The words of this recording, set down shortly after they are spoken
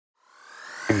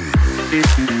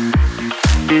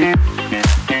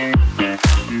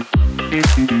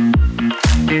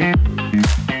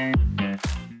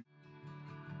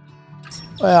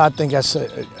Well, I think that's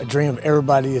a dream of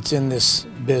everybody that's in this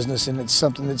business, and it's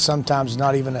something that sometimes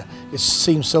not even it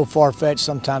seems so far-fetched,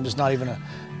 sometimes it's not even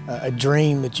a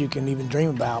dream that you can even dream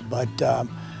about, but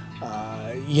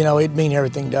you know, it means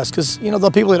everything to us, because you know,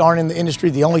 the people that aren't in the industry,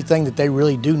 the only thing that they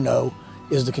really do know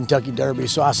is the Kentucky Derby.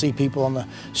 So I see people on the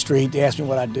street, they ask me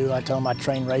what I do, I tell them I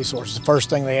train racehorses. The first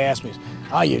thing they ask me is,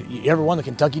 oh, you ever won the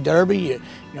Kentucky Derby? You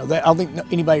know, I don't think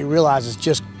anybody realizes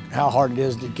just how hard it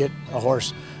is to get a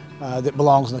horse that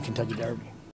belongs in the Kentucky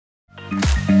Derby.